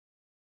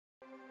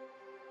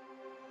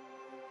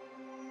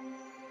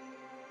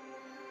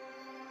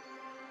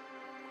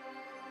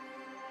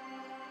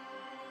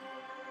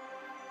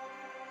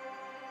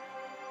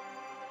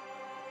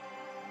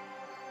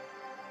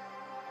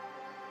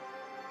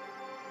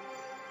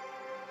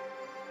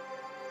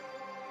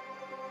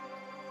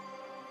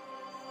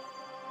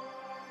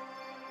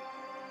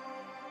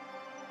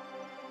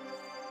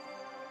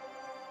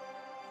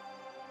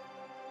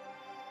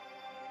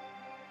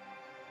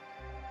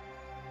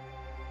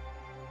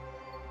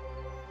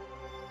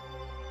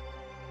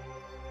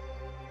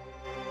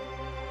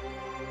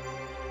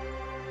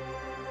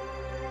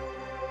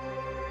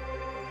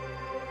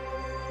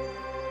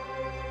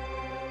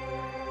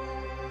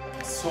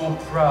so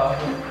proud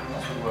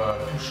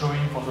to show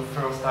him for the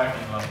first time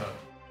in London.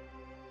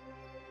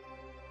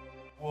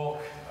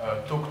 Work,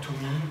 talk to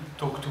me,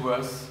 talk to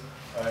us.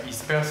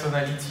 His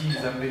personality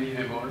is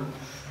unbelievable.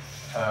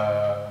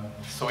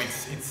 So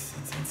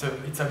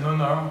it's an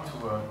honor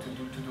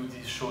to do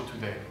this show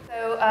today.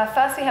 So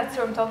first we have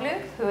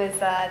Zumrutoglu, who is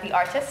the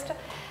artist.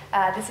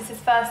 This is his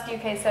first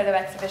UK solo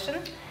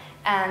exhibition,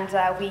 and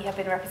we have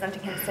been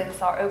representing him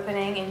since our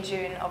opening in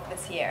June of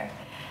this year.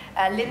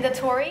 Linda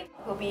Torrey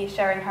will be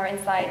sharing her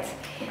insight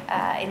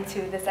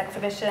into this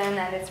exhibition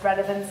and its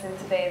relevance in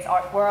today's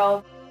art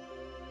world.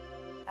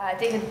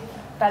 David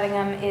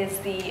Bellingham is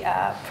the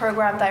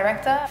Programme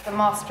Director, the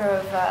Master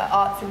of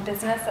Arts in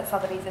Business at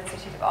Sotheby's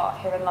Institute of Art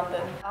here in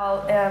London.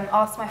 I'll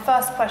ask my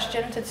first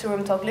question to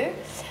Zumrutoglu.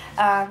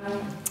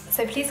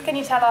 So please, can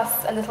you tell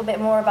us a little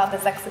bit more about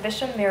this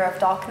exhibition, Mirror of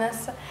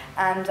Darkness,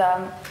 and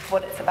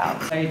what it's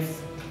about?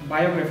 It's a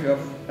biography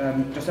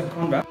of Joseph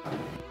Conrad,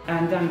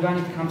 and then when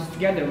it comes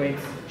together with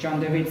John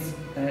David's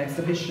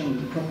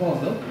exhibition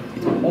proposal,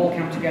 it all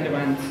came together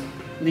and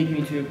lead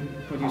me to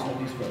produce all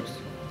these works.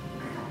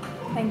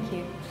 Thank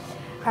you.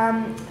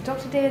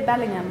 Dr. David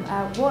Bellingham,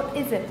 what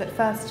is it that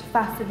first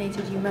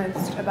fascinated you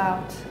most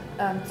about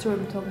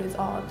Zumrutoglu's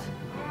art?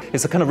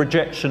 It's a kind of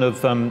rejection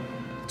of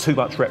too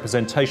much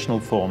representational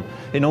form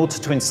in order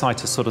to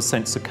incite a sort of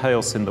sense of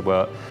chaos in the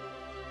work.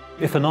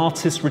 If an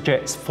artist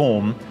rejects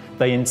form,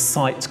 they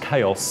incite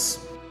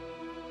chaos.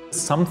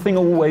 Something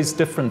always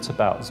different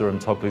about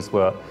Zumrutoglu's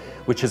work,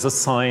 which is a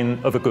sign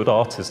of a good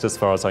artist as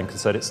far as I'm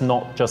concerned. It's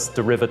not just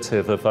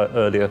derivative of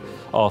earlier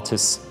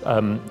artists'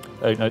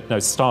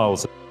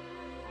 styles.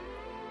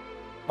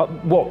 But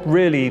what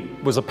really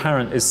was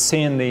apparent is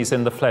seeing these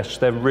in the flesh.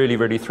 They're really,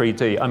 really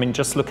 3D. I mean,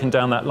 just looking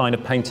down that line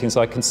of paintings,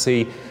 I can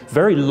see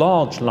very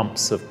large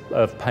lumps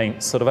of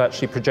paint sort of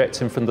actually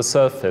projecting from the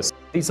surface.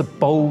 These are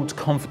bold,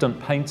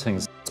 confident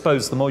paintings. I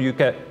suppose the more you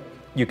get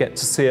to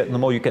see it and the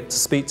more you get to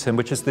speak to him,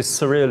 which is this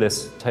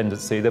surrealist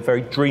tendency. They're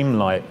very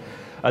dreamlike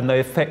and they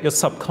affect your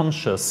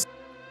subconscious.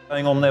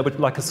 Going on there with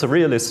like a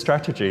surrealist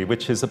strategy,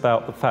 which is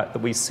about the fact that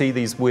we see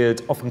these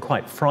weird, often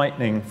quite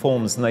frightening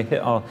forms and they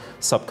hit our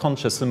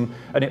subconscious and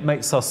it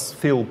makes us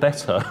feel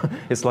better.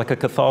 It's like a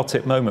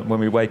cathartic moment when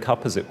we wake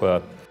up, as it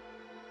were.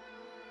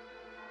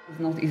 It's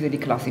not easily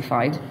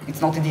classified.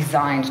 It's not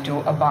designed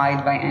to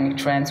abide by any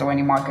trends or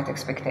any market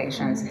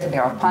expectations. They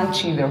are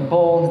punchy, they're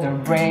bold, they're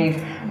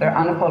brave, they're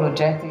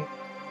unapologetic.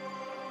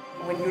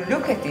 When you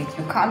look at it,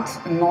 you can't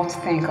not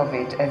think of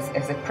it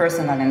as a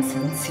personal and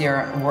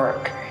sincere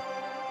work.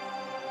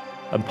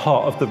 And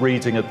part of the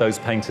reading of those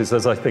paintings,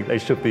 as I think they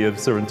should be of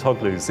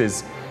Zumrutoglu's,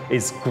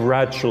 is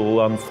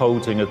gradual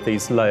unfolding of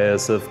these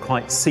layers of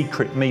quite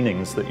secret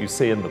meanings that you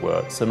see in the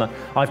works. And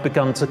I've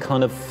begun to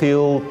kind of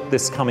feel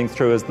this coming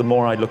through as the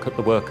more I look at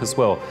the work as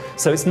well.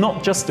 So it's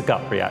not just a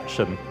gut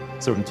reaction,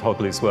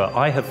 Zumrutoglu's work.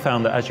 I have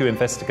found that as you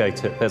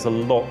investigate it, there's a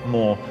lot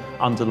more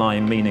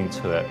underlying meaning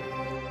to it.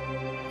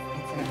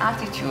 It's an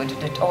attitude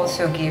that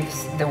also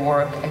gives the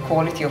work a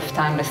quality of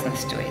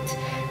timelessness to it.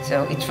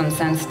 So it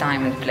transcends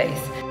time and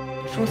place.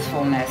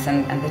 Truthfulness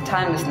and the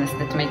timelessness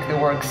that make the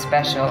work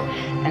special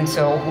and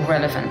so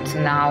relevant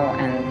now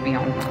and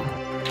beyond now.